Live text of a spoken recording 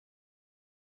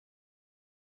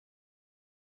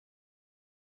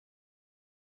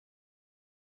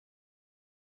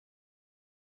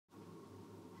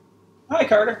Hi,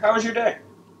 Carter. How was your day?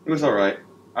 It was alright.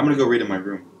 I'm gonna go read in my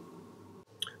room.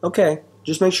 Okay,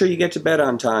 just make sure you get to bed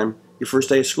on time. Your first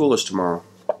day of school is tomorrow.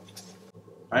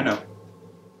 I know.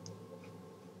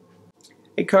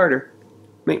 Hey, Carter,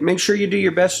 make sure you do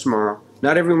your best tomorrow.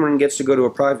 Not everyone gets to go to a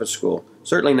private school.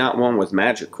 Certainly not one with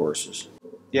magic courses.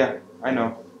 Yeah, I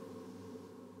know.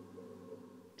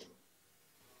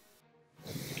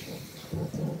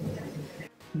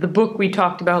 The book we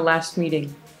talked about last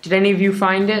meeting. Did any of you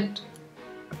find it?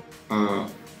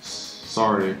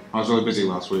 Sorry. I was really busy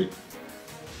last week.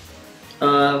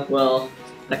 Well,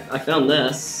 I found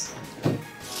this.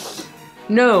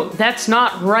 No, that's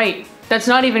not right. That's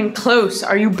not even close.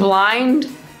 Are you blind?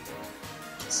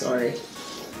 Sorry.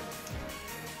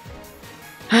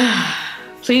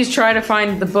 Please try to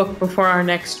find the book before our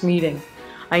next meeting.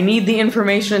 I need the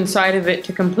information inside of it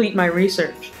to complete my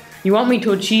research. You want me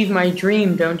to achieve my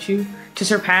dream, don't you? To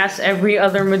surpass every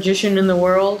other magician in the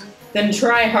world? Then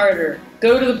try harder.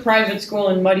 Go to the private school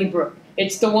in Muddy Brook.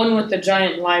 It's the one with the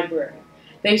giant library.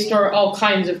 They store all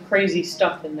kinds of crazy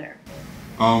stuff in there.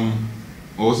 What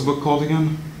was the book called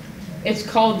again? It's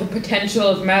called The Potential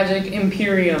of Magic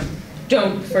Imperium.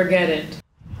 Don't forget it.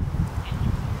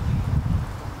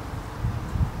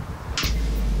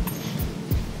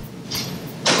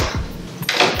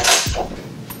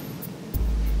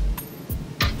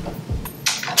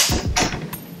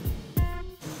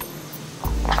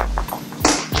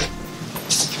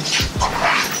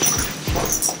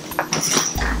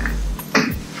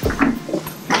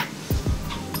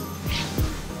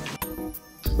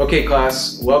 Okay,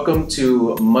 class, welcome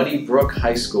to Muddy Brook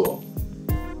High School.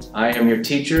 I am your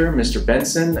teacher, Mr.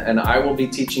 Benson, and I will be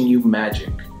teaching you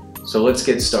magic. So let's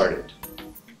get started.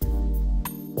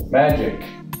 Magic,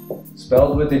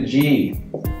 spelled with a G.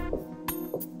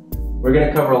 We're going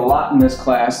to cover a lot in this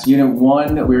class. Unit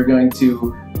 1, we're going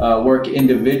to work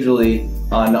individually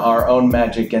on our own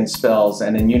magic and spells,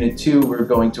 and in Unit 2, we're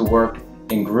going to work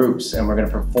in groups, and we're going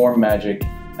to perform magic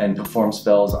and perform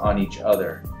spells on each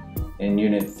other. In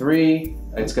Unit 3,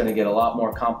 it's going to get a lot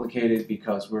more complicated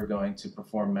because we're going to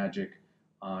perform magic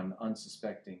on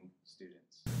unsuspecting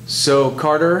students. So,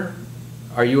 Carter,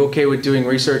 are you okay with doing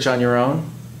research on your own?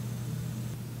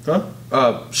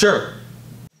 Sure.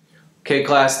 Okay,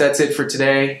 class, that's it for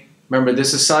today. Remember,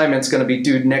 this assignment's going to be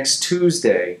due next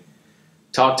Tuesday.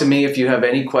 Talk to me if you have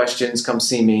any questions. Come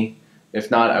see me. If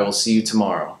not, I will see you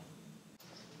tomorrow.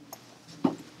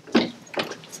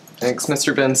 Thanks,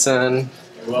 Mr. Benson.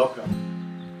 You're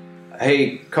welcome.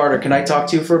 Hey, Carter, can I talk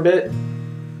to you for a bit?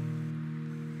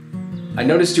 I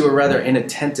noticed you were rather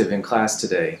inattentive in class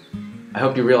today. I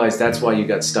hope you realize that's why you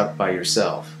got stuck by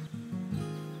yourself.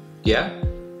 Yeah?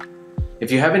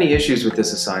 If you have any issues with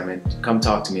this assignment, come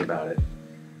talk to me about it.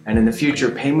 And in the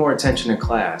future, pay more attention in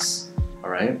class,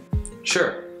 all right?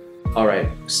 Sure. All right,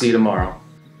 see you tomorrow.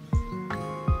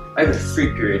 I have a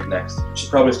free period next.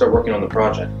 Should probably start working on the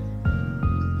project.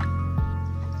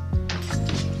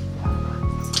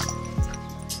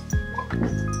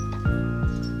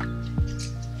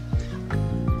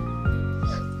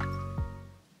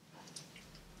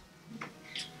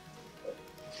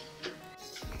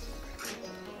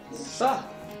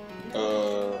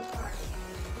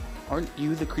 Aren't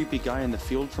you the creepy guy in the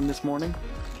field from this morning?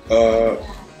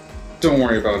 Don't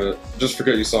worry about it. Just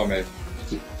forget you saw me.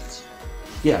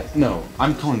 Yeah, no,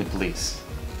 I'm calling the police.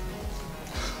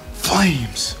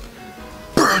 Flames!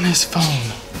 Burn his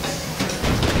phone!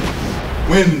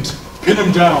 Wind! Pin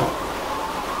him down!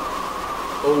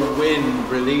 Oh, wind,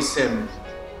 release him.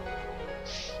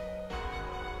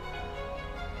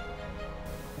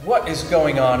 What is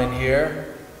going on in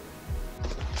here?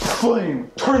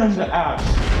 Flame! Turn him to ash!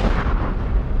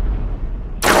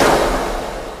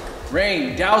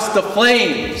 Rain, douse the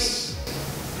flames!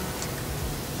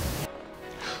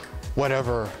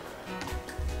 Whatever.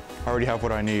 I already have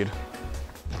what I need.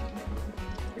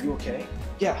 Are you okay?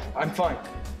 Yeah, I'm fine.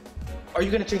 Are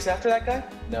you gonna chase after that guy?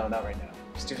 No, not right now.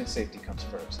 Student safety comes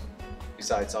first.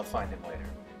 Besides, I'll find him later.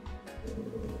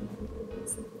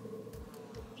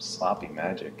 Sloppy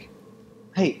magic.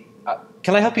 Hey,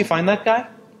 can I help you find that guy?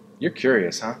 You're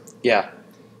curious, huh? Yeah.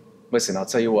 Listen, I'll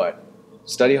tell you what.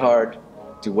 Study hard,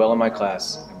 do well in my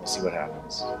class, and we'll see what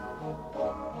happens.